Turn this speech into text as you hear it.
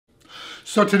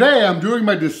So today I'm doing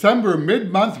my December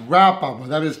mid-month wrap-up.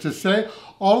 That is to say,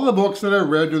 all of the books that I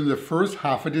read during the first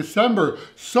half of December.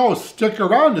 So stick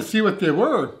around to see what they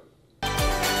were.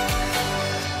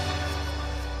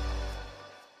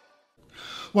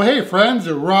 Well, hey friends,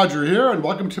 Roger here, and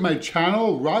welcome to my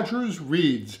channel, Rogers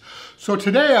Reads. So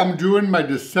today I'm doing my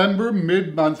December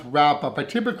mid-month wrap-up. I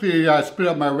typically split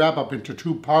up my wrap-up into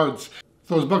two parts.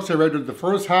 Those books I read during the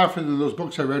first half and then those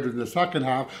books I read during the second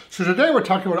half. So today we're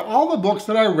talking about all the books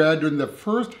that I read during the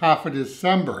first half of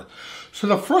December. So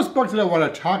the first book that I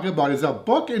want to talk about is a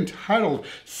book entitled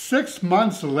 6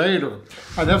 Months Later.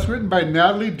 And that's written by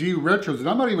Natalie D. Richards. And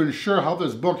I'm not even sure how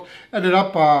this book ended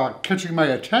up catching my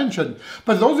attention.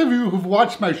 But those of you who've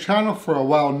watched my channel for a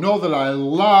while know that I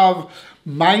love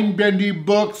mind-bending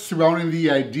books surrounding the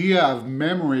idea of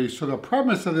memory. So the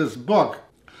premise of this book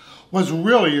was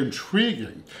really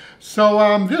intriguing.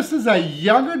 So this is a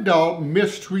young adult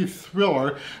mystery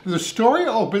thriller. The story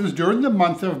opens during the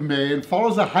month of May and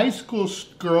follows a high school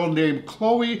girl named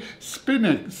Chloe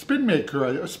Spinnaker,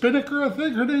 I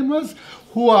think her name was,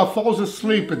 who falls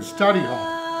asleep in study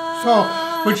hall.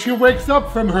 So when she wakes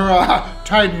up from her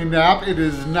tiny nap, it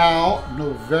is now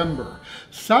November.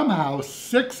 Somehow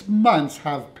 6 months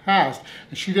have passed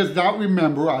and she does not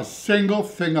remember a single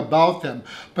thing about them.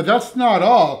 But that's not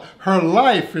all. Her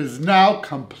life is now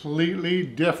completely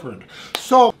different.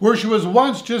 So where she was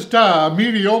once just a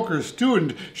mediocre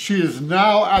student, she is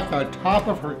now at the top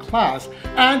of her class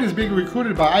and is being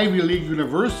recruited by Ivy League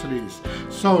universities.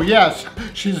 So yes,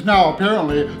 she's now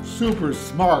apparently super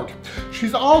smart.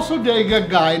 She's also dating a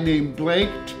guy named Blake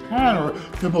Tanner,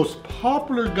 the most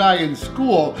popular guy in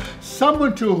school,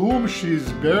 someone to whom she's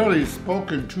barely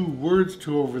spoken 2 words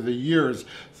to over the years,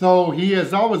 though he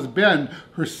has always been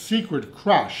her secret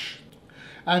crush.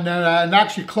 And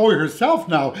actually Chloe herself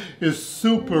now is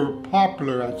super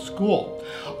popular at school.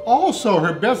 Also,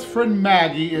 her best friend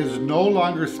Maggie is no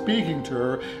longer speaking to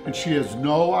her and she has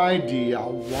no idea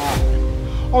why.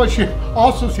 Oh, and she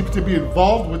also seems to be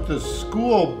involved with the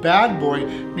school bad boy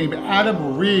named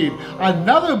Adam Reed,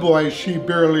 another boy she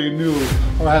barely knew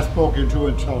or has spoken to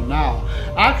until now.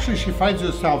 Actually, she finds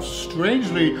herself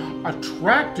strangely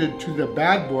attracted to the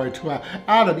bad boy, to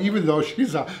Adam, even though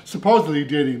she's supposedly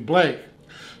dating Blake.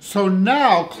 So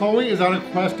now Chloe is on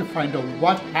a quest to find out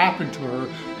what happened to her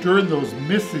during those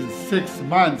missing 6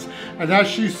 months. And as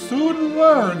she soon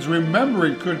learns,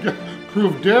 remembering could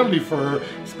prove deadly for her,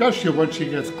 especially when she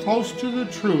gets close to the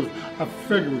truth of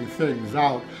figuring things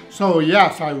out. So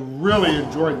yes, I really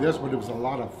enjoyed this one. It was a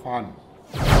lot of fun.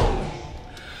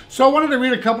 So I wanted to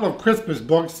read a couple of Christmas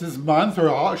books this month,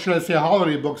 or should I say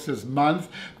holiday books this month,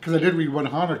 because I did read one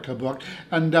Hanukkah book,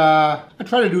 and I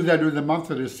try to do that during the month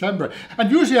of December.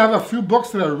 And usually I have a few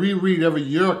books that I reread every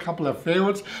year, a couple of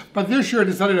favorites, but this year I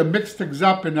decided to mix things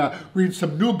up and read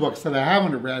some new books that I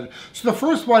haven't read. So the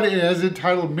first one is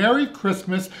entitled Merry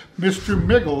Christmas, Mr.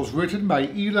 Miggles, written by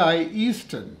Eli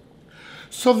Easton.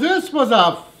 So this was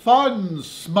a fun,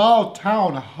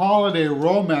 small-town holiday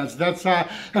romance that's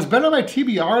has been on my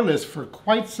TBR list for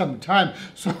quite some time,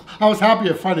 so I was happy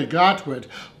I finally got to it.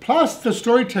 Plus, the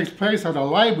story takes place at a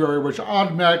library, which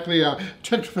automatically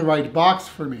ticked the right box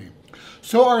for me.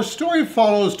 So our story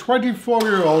follows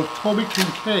 24-year-old Toby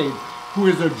Kincaid, who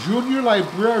is a junior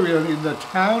librarian in the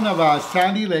town of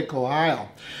Sandy Lake, Ohio.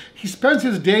 He spends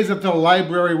his days at the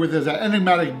library with his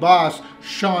enigmatic boss,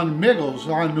 Sean Miggles,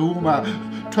 on whom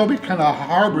Toby kind of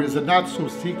harbors a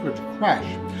not-so-secret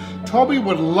crush. Toby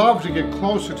would love to get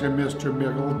closer to Mr.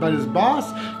 Miggles, but his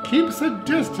boss keeps a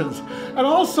distance. And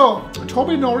also,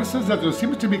 Toby notices that there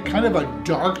seems to be kind of a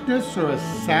darkness or a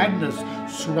sadness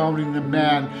surrounding the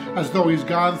man, as though he's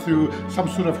gone through some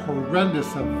sort of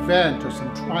horrendous event or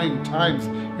some trying times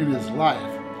in his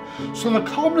life. So the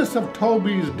calmness of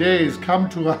Toby's days come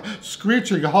to a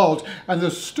screeching halt, and the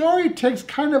story takes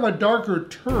kind of a darker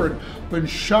turn when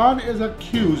Sean is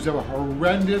accused of a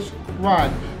horrendous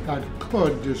crime that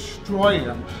could destroy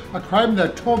him, a crime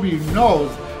that Toby knows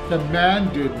the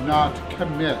man did not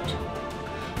commit.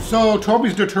 So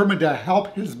Toby's determined to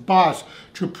help his boss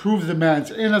to prove the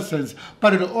man's innocence,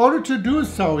 but in order to do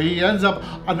so, he ends up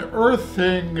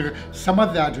unearthing some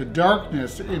of that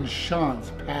darkness in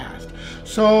Sean's past.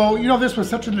 So, you know, this was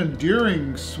such an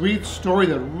endearing, sweet story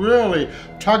that really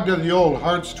tugged on the old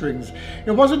heartstrings.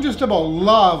 It wasn't just about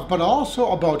love, but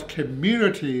also about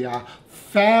community,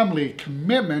 family,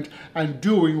 commitment, and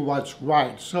doing what's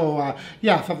right. So,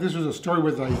 yeah, I thought this was a story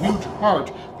with a huge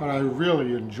heart that I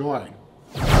really enjoyed.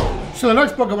 So the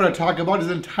next book I'm going to talk about is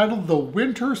entitled The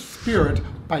Winter Spirit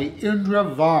by Indra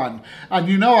Vaughn. And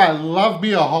you know I love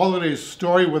me a holiday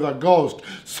story with a ghost,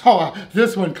 so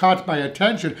this one caught my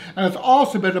attention, and it's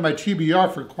also been in my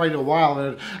TBR for quite a while.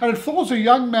 And it follows a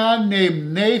young man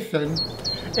named Nathan,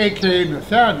 aka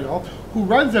Nathaniel, who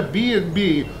runs a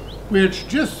B&B which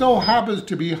just so happens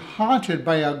to be haunted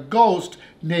by a ghost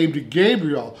named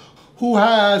Gabriel, who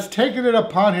has taken it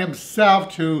upon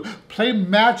himself to play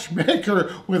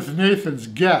matchmaker with Nathan's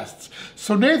guests.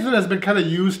 So Nathan has been kind of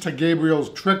used to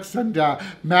Gabriel's tricks and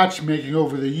matchmaking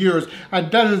over the years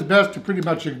and does his best to pretty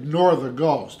much ignore the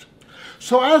ghost.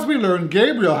 So as we learn,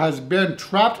 Gabriel has been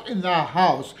trapped in the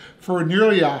house for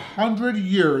nearly 100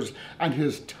 years, and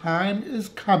his time is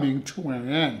coming to an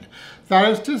end.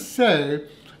 That is to say,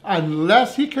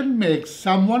 unless he can make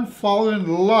someone fall in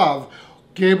love,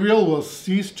 Gabriel will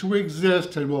cease to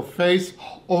exist and will face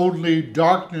only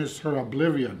darkness or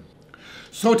oblivion.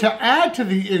 So to add to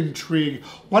the intrigue,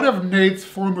 one of Nate's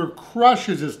former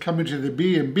crushes is coming to the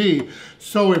B&B,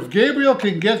 so if Gabriel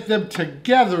can get them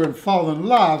together and fall in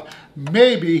love,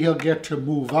 maybe he'll get to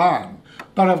move on.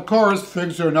 But of course,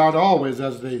 things are not always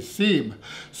as they seem.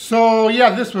 So yeah,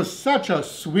 this was such a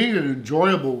sweet and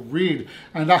enjoyable read.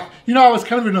 And I was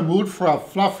kind of in the mood for a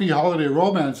fluffy holiday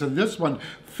romance, and this one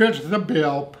fits the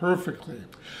bill perfectly.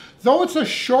 Though it's a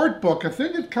short book, I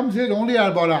think it comes in only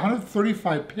at about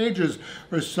 135 pages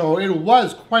or so. It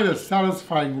was quite a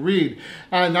satisfying read,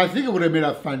 and I think it would have made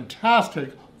a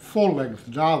fantastic full-length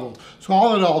novel. So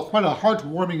all in all, quite a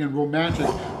heartwarming and romantic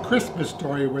Christmas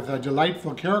story with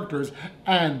delightful characters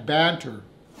and banter.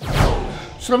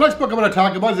 So the next book I'm going to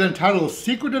talk about is entitled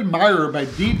Secret Admirer by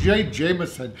DJ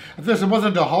Jamison. This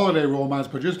wasn't a holiday romance,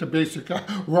 but just a basic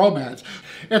romance.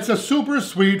 It's a super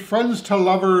sweet, friends to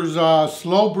lovers,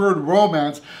 slow burn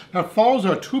romance that follows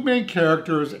our two main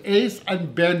characters, Ace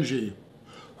and Benji,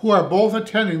 who are both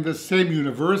attending the same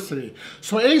university.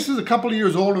 So Ace is a couple of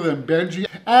years older than Benji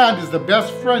and is the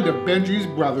best friend of Benji's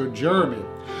brother, Jeremy.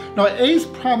 Now Ace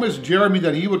promised Jeremy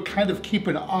that he would kind of keep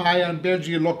an eye on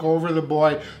Benji and look over the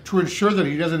boy to ensure that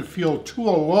he doesn't feel too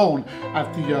alone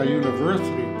at the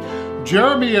university.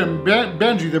 Jeremy and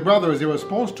Benji, the brothers, they were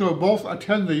supposed to both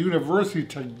attend the university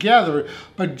together,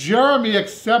 but Jeremy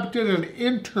accepted an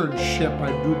internship,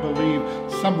 I do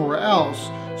believe, somewhere else.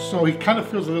 So he kind of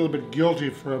feels a little bit guilty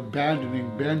for abandoning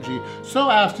Benji, so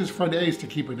asked his friend Ace to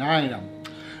keep an eye on him.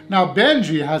 Now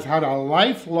Benji has had a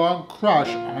lifelong crush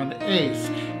on Ace,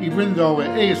 even though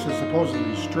Ace is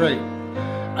supposedly straight.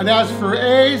 And as for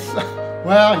Ace,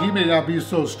 well, he may not be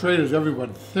so straight as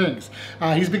everyone thinks.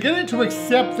 He's beginning to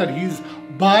accept that he's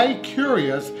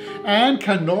bi-curious and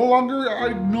can no longer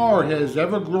ignore his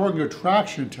ever-growing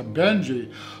attraction to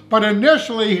Benji. But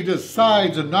initially he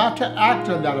decides not to act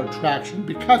on that attraction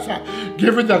because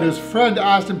given that his friend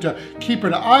asked him to keep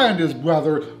an eye on his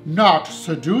brother, not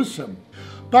seduce him.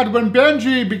 But when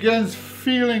Benji begins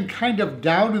feeling kind of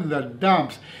down in the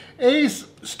dumps, Ace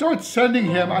starts sending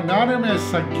him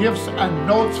anonymous gifts and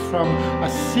notes from a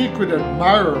secret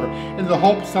admirer in the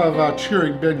hopes of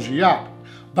cheering Benji up.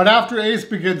 But after Ace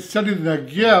begins sending the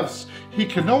gifts, he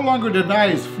can no longer deny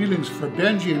his feelings for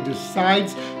Benji and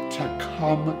decides to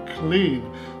come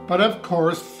clean. But of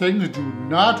course, things do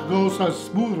not go so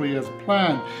smoothly as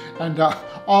planned, and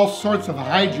all sorts of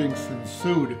hijinks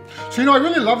ensued. So I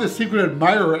really love the secret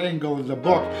admirer angle in the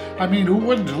book. I mean, who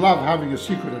wouldn't love having a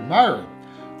secret admirer?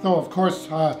 Though, of course,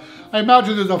 I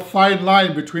imagine there's a fine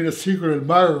line between a secret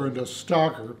admirer and a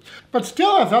stalker. But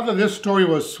still, I thought that this story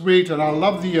was sweet, and I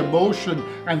love the emotion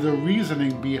and the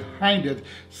reasoning behind it,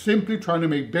 simply trying to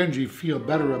make Benji feel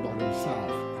better about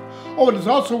himself. Oh, and it's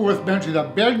also worth mentioning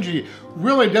that Benji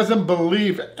really doesn't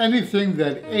believe anything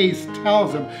that Ace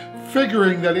tells him,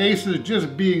 figuring that Ace is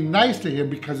just being nice to him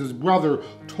because his brother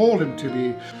told him to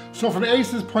be. So from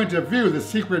Ace's point of view, the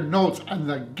secret notes and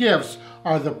the gifts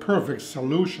are the perfect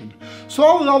solution. So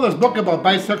all in all, this book about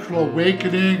bisexual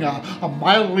awakening, a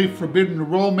mildly forbidden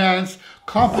romance,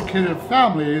 complicated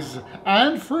families,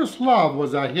 and first love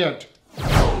was a hit.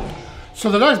 So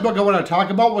the next book I want to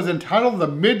talk about was entitled The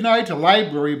Midnight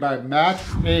Library by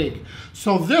Haig.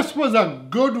 So this was a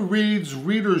Goodreads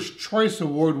Reader's Choice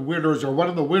Award winners, or one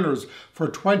of the winners for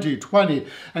 2020.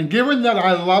 And given that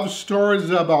I love stories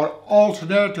about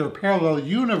alternate or parallel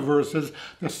universes,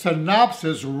 the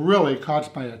synopsis really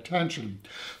caught my attention.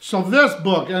 So this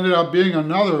book ended up being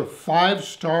another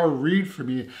 5-star read for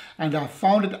me, and I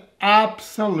found it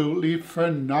absolutely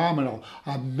phenomenal,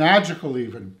 magical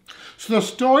even. So the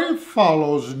story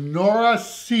follows Nora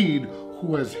Seed,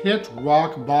 who has hit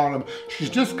rock bottom. She's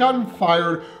just gotten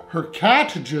fired, her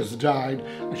cat just died,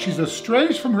 and she's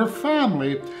estranged from her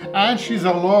family, and she's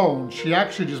alone. She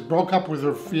actually just broke up with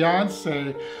her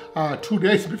fiance 2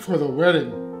 days before the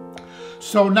wedding.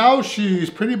 So now she's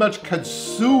pretty much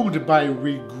consumed by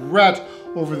regret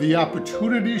over the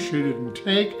opportunity she didn't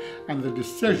take and the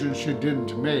decision she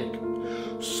didn't make.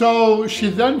 So she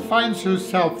then finds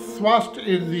herself thrust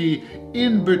in the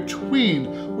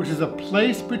in-between, which is a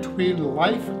place between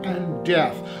life and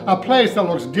death. A place that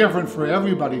looks different for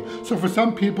everybody. So for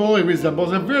some people it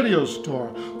resembles a video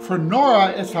store. For Nora,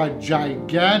 it's a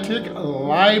gigantic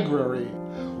library,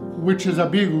 which is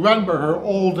being run by her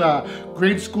old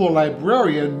grade school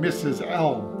librarian, Mrs.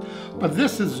 Elm. But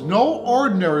this is no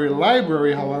ordinary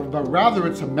library, however, but rather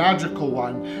it's a magical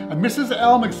one. And Mrs.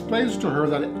 Elm explains to her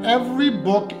that every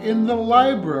book in the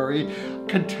library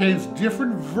contains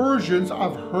different versions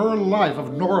of her life,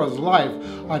 of Nora's life,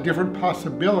 different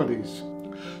possibilities.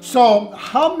 So,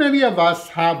 how many of us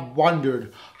have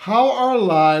wondered how our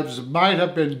lives might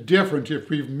have been different if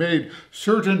we've made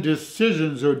certain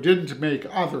decisions or didn't make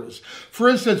others? For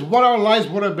instance, what our lives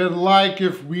would have been like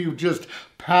if we just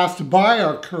passed by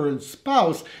our current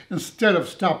spouse instead of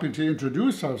stopping to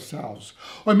introduce ourselves.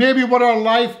 Or maybe what our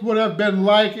life would have been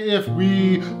like if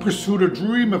we pursued a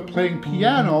dream of playing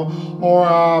piano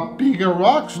or being a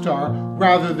rock star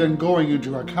rather than going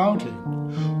into accounting.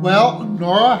 Well,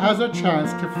 Nora has a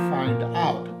chance to find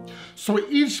out. So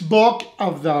each book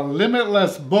of the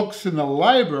limitless books in the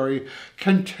library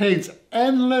contains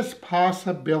endless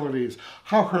possibilities,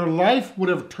 how her life would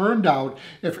have turned out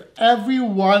if every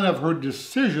one of her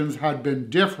decisions had been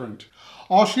different.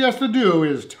 All she has to do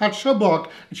is touch a book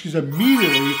and she's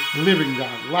immediately living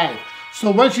that life.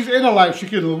 So when she's in a life, she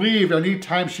can leave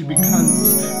anytime she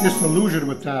becomes disillusioned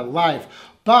with that life.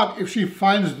 But if she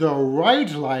finds the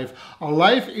right life, a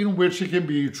life in which she can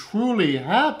be truly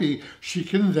happy, she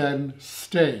can then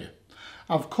stay.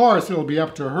 Of course, it'll be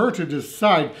up to her to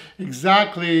decide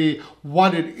exactly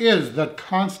what it is that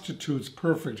constitutes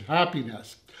perfect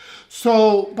happiness.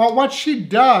 So, but what she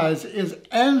does is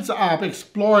ends up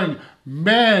exploring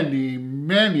many,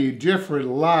 many different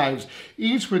lives,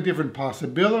 each with different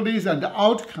possibilities and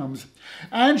outcomes.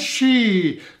 And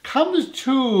she comes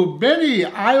to many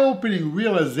eye-opening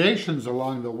realizations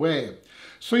along the way.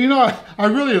 So, you know, I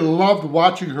really loved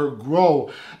watching her grow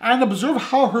and observe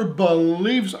how her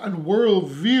beliefs and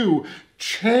worldview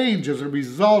change as a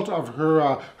result of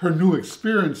her new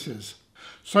experiences.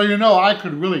 So, you know, I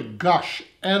could really gush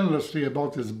endlessly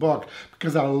about this book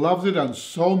because I loved it on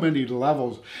so many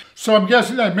levels. So I'm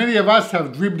guessing that many of us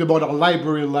have dreamed about a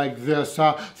library like this,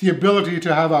 the ability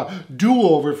to have a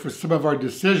do-over for some of our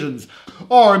decisions,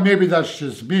 or maybe that's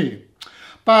just me.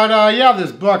 But yeah,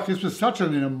 this was such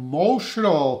an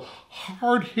emotional,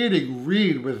 hard-hitting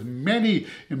read with many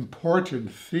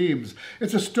important themes.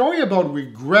 It's a story about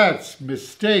regrets,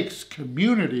 mistakes,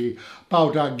 community,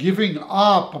 about giving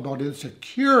up, about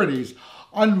insecurities,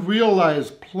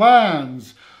 unrealized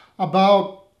plans,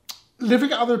 about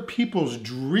living other people's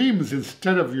dreams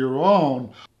instead of your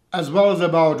own, as well as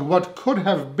about what could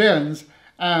have been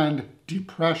and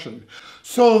depression.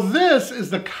 So this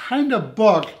is the kind of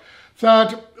book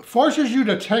that forces you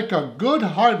to take a good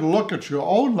hard look at your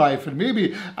own life and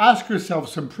maybe ask yourself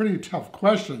some pretty tough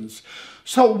questions.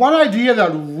 So one idea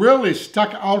that really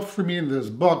stuck out for me in this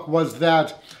book was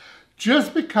that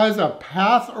just because a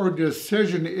path or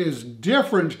decision is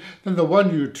different than the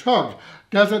one you took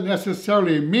doesn't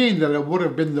necessarily mean that it would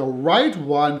have been the right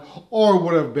one or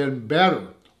would have been better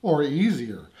or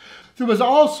easier. There was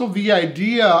also the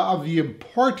idea of the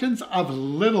importance of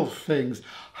little things,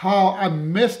 how a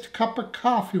missed cup of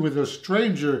coffee with a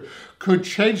stranger could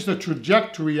change the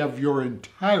trajectory of your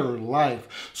entire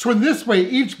life. So in this way,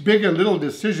 each big and little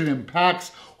decision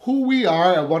impacts who we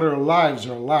are and what our lives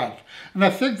are like. And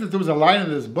I think that there was a line in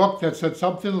this book that said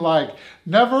something like,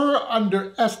 never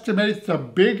underestimate the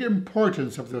big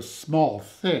importance of the small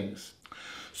things.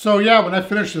 So yeah, when I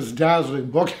finished this dazzling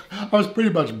book, I was pretty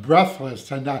much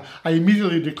breathless, and I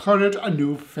immediately declared it a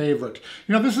new favorite.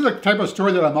 You know, this is the type of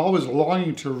story that I'm always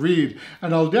longing to read,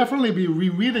 and I'll definitely be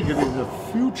rereading it in the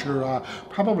future,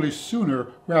 probably sooner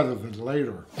rather than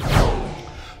later.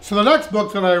 So the next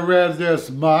book that I read this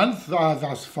month,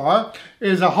 thus far,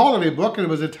 is a holiday book, and it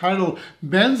was entitled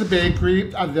Ben's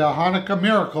Bakery and the Hanukkah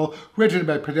Miracle, written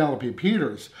by Penelope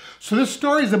Peters. So this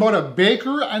story is about a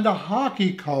baker and a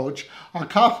hockey coach, a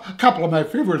couple of my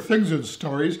favorite things in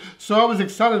stories, so I was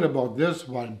excited about this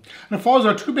one. And it follows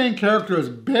our two main characters,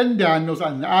 Ben Daniels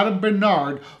and Adam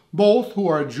Bernard, both who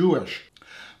are Jewish.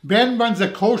 Ben runs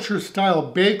a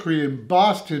kosher-style bakery in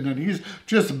Boston, and he's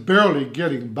just barely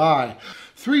getting by.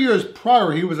 3 years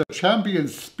prior, he was a champion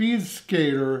speed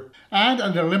skater and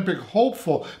an Olympic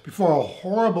hopeful before a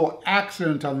horrible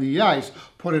accident on the ice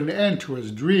put an end to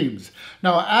his dreams.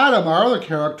 Now, Adam, our other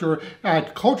character,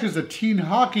 coaches a teen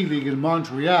hockey league in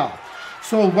Montreal.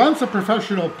 So once a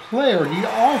professional player, he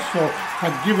also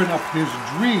had given up his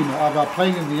dream of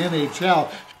playing in the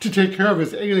NHL to take care of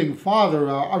his ailing father,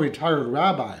 a retired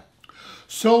rabbi.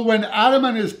 So when Adam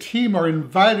and his team are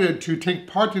invited to take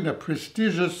part in a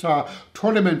prestigious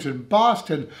tournament in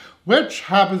Boston, which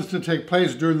happens to take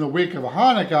place during the week of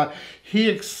Hanukkah,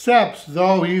 he accepts,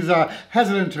 though he's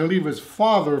hesitant to leave his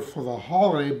father for the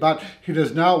holiday, but he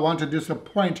does not want to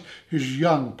disappoint his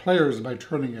young players by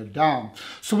turning it down.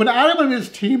 So when Adam and his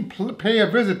team pay a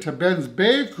visit to Ben's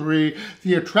bakery,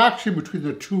 the attraction between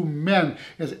the two men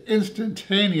is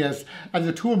instantaneous, and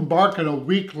the two embark on a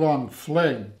week-long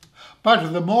fling.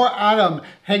 But the more Adam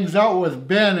hangs out with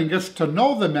Ben and gets to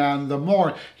know the man, the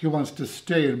more he wants to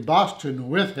stay in Boston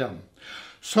with him.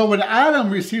 So when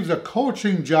Adam receives a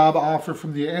coaching job offer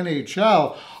from the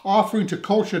NHL, offering to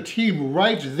coach a team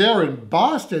right there in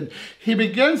Boston, he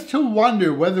begins to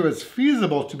wonder whether it's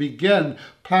feasible to begin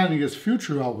planning his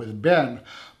future out with Ben.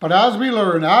 But as we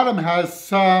learn, Adam has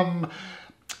some,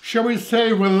 shall we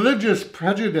say, religious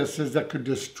prejudices that could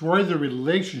destroy the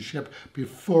relationship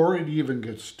before it even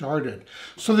gets started.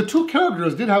 So the two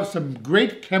characters did have some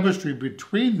great chemistry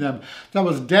between them that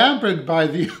was dampened by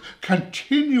the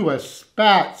continuous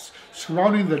spats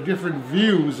surrounding the different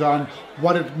views on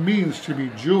what it means to be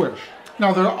Jewish.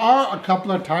 Now, there are a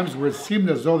couple of times where it seemed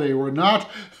as though they were not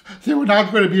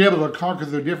going to be able to conquer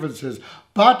their differences,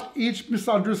 but each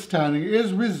misunderstanding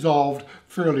is resolved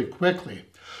fairly quickly.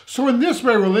 So in this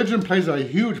way, religion plays a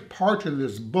huge part in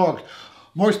this book.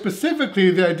 More specifically,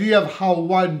 the idea of how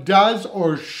one does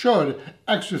or should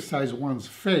exercise one's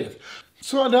faith.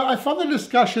 So I found the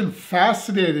discussion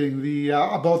fascinating,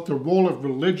 about the role of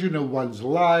religion in one's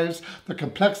lives, the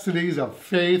complexities of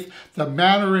faith, the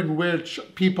manner in which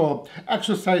people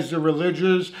exercise their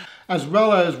religions, as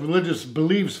well as religious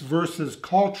beliefs versus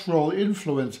cultural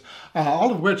influence,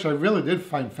 all of which I really did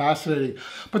find fascinating.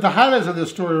 But the highlights of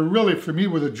this story really, for me,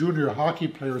 were the junior hockey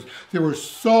players. They were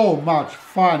so much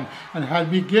fun and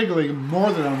had me giggling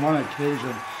more than on one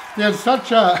occasion. They had such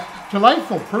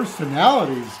delightful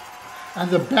personalities, and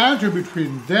the banter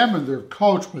between them and their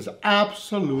coach was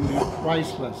absolutely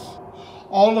priceless.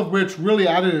 All of which really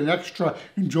added an extra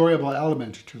enjoyable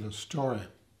element to the story.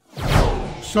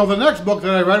 So the next book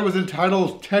that I read was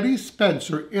entitled Teddy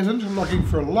Spencer Isn't Looking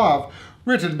for Love,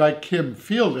 written by Kim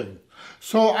Fielding.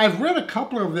 So I've read a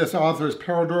couple of this author's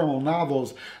paranormal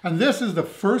novels, and this is the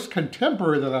first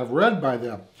contemporary that I've read by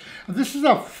them. And this is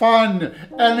a fun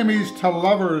enemies to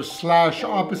lovers /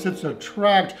 opposites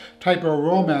attract type of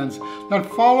romance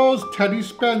that follows Teddy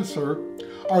Spencer,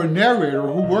 our narrator,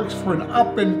 who works for an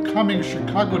up-and-coming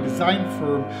Chicago design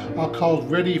firm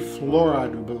called Ready Flora, I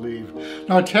do believe.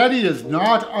 Now, Teddy is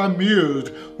not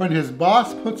amused when his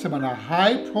boss puts him on a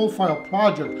high-profile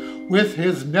project with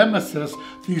his nemesis,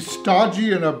 the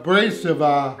stodgy and abrasive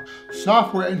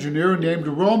software engineer named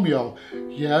Romeo.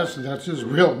 Yes, that's his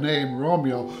real name,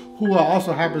 Romeo, who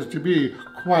also happens to be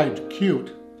quite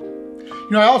cute.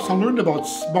 You know, I also learned about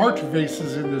smart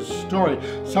vases in this story,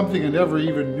 something I never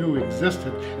even knew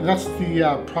existed, and that's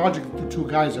the project that the two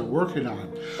guys are working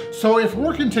on. So if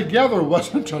working together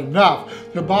wasn't enough,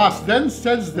 the boss then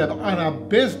sends them on a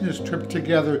business trip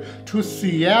together to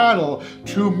Seattle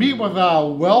to meet with a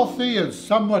wealthy and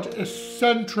somewhat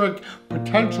eccentric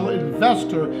potential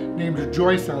investor named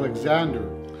Joyce Alexander.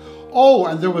 Oh,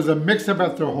 and there was a mix-up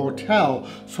at their hotel,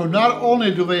 so not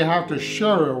only do they have to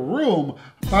share a room,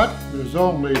 but there's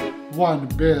only one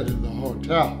bed in the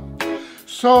hotel.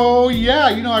 So yeah,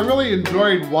 you know, I really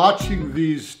enjoyed watching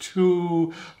these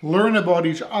two learn about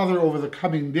each other over the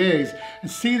coming days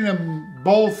and seeing them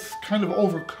both kind of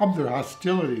overcome their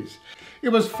hostilities. It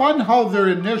was fun how their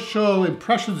initial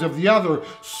impressions of the other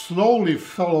slowly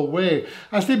fell away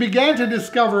as they began to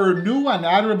discover new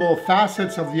unutterable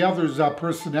facets of the other's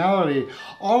personality,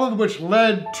 all of which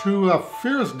led to a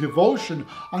fierce devotion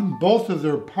on both of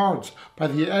their parts by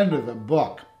the end of the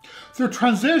book. Their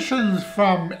transitions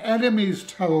from enemies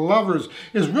to lovers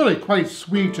is really quite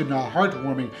sweet and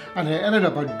heartwarming, and I ended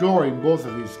up adoring both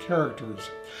of these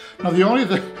characters. Now, the only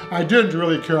thing I didn't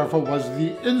really care for was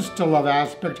the insta-love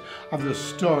aspect of the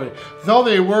story. Though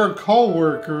they were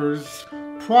co-workers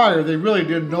prior, they really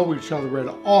didn't know each other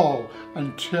at all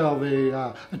until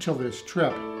this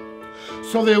trip.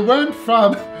 So they went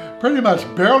from pretty much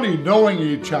barely knowing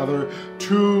each other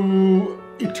to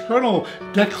eternal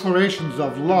declarations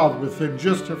of love within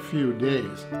just a few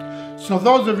days. So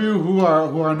those of you who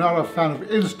are not a fan of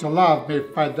insta-love may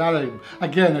find that,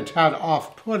 again, a tad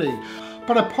off-putting.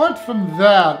 But apart from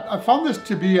that, I found this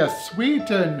to be a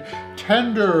sweet and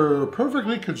tender,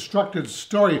 perfectly constructed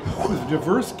story with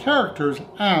diverse characters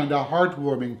and a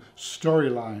heartwarming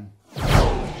storyline.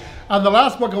 And the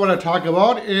last book I want to talk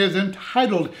about is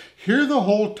entitled Here the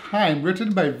Whole Time,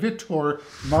 written by Vítor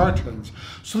Martens.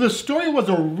 So the story was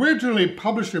originally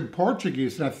published in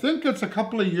Portuguese, and I think it's a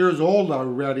couple of years old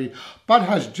already, but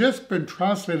has just been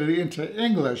translated into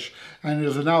English and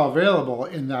is now available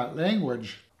in that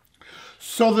language.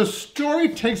 So the story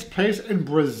takes place in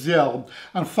Brazil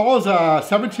and follows a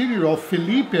 17-year-old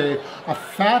Felipe, a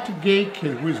fat gay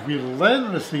kid who is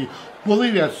relentlessly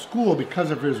bullied at school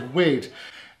because of his weight.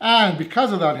 And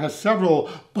because of that, has several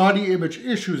body image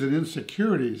issues and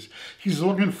insecurities. He's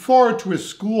looking forward to his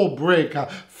school break,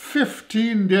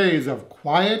 15 days of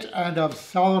quiet and of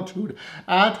solitude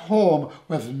at home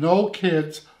with no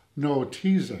kids, no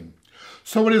teasing.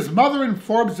 So when his mother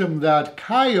informs him that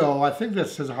Caio, I think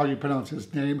this is how you pronounce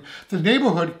his name, the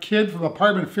neighborhood kid from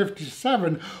apartment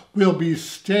 57, will be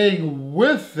staying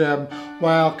with them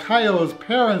while Caio's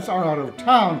parents are out of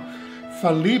town,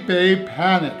 Felipe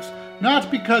panics.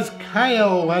 Not because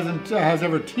Caio has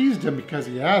ever teased him, because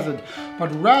he hasn't,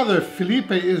 but rather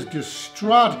Felipe is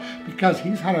distraught because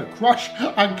he's had a crush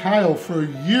on Caio for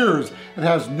years and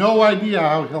has no idea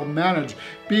how he'll manage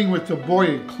being with the boy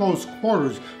in close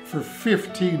quarters for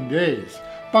 15 days.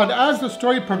 But as the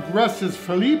story progresses,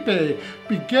 Felipe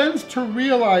begins to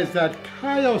realize that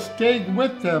Caio staying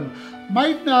with them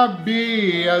might not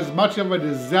be as much of a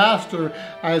disaster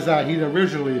as he'd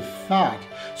originally thought.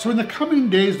 So in the coming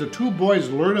days, the two boys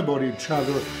learn about each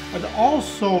other and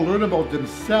also learn about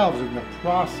themselves in the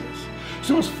process.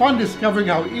 So it was fun discovering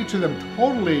how each of them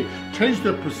totally changed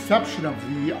their perception of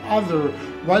the other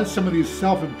once some of these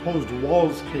self-imposed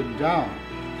walls came down.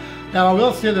 Now, I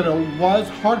will say that it was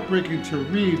heartbreaking to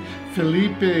read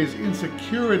Felipe's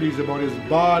insecurities about his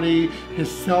body,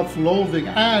 his self-loathing,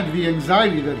 and the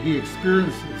anxiety that he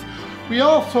experiences. We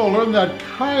also learned that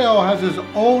Caio has his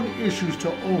own issues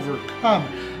to overcome,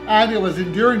 and it was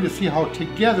endearing to see how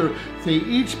together they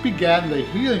each began the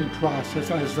healing process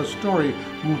as the story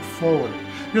moved forward.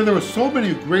 You know, there were so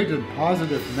many great and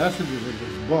positive messages in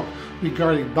this book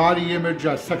regarding body image,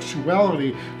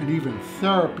 sexuality, and even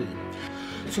therapy.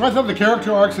 So I thought the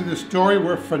character arcs in this story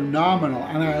were phenomenal,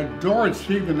 and I adored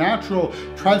seeing the natural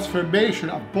transformation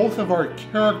of both of our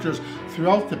characters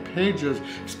throughout the pages,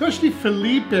 especially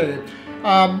Felipe,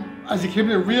 as he came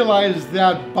to realize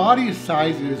that body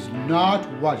size is not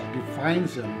what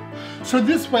defines him. So in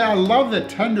this way, I love the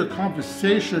tender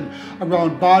conversation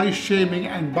around body shaming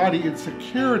and body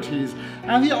insecurities,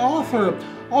 and the author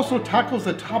also tackles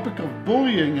the topic of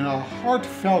bullying in a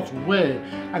heartfelt way,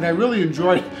 and I really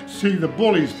enjoyed seeing the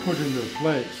bullies put in their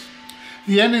place.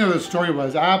 The ending of the story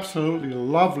was absolutely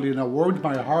lovely, and it warmed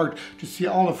my heart to see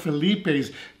all of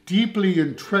Felipe's deeply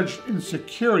entrenched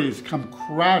insecurities come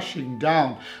crashing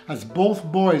down as both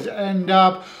boys end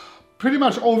up pretty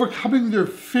much overcoming their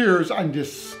fears and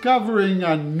discovering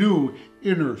a new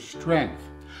inner strength.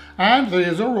 And there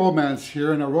is a romance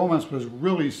here, and a romance was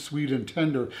really sweet and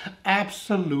tender.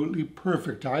 Absolutely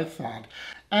perfect, I thought.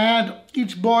 And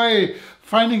each boy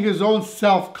finding his own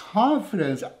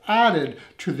self-confidence added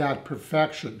to that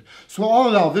perfection. So all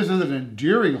in all, this is an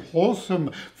endearing,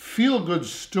 wholesome, feel-good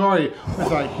story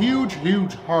with a huge,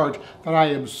 huge heart that I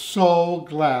am so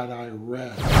glad I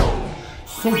read.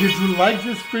 So did you like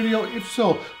this video? If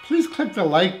so, please click the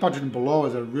like button below,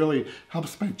 as it really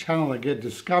helps my channel to get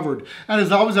discovered. And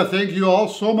as always, I thank you all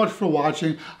so much for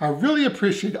watching. I really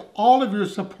appreciate all of your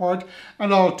support,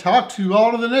 and I'll talk to you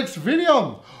all in the next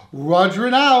video. Roger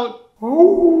and out.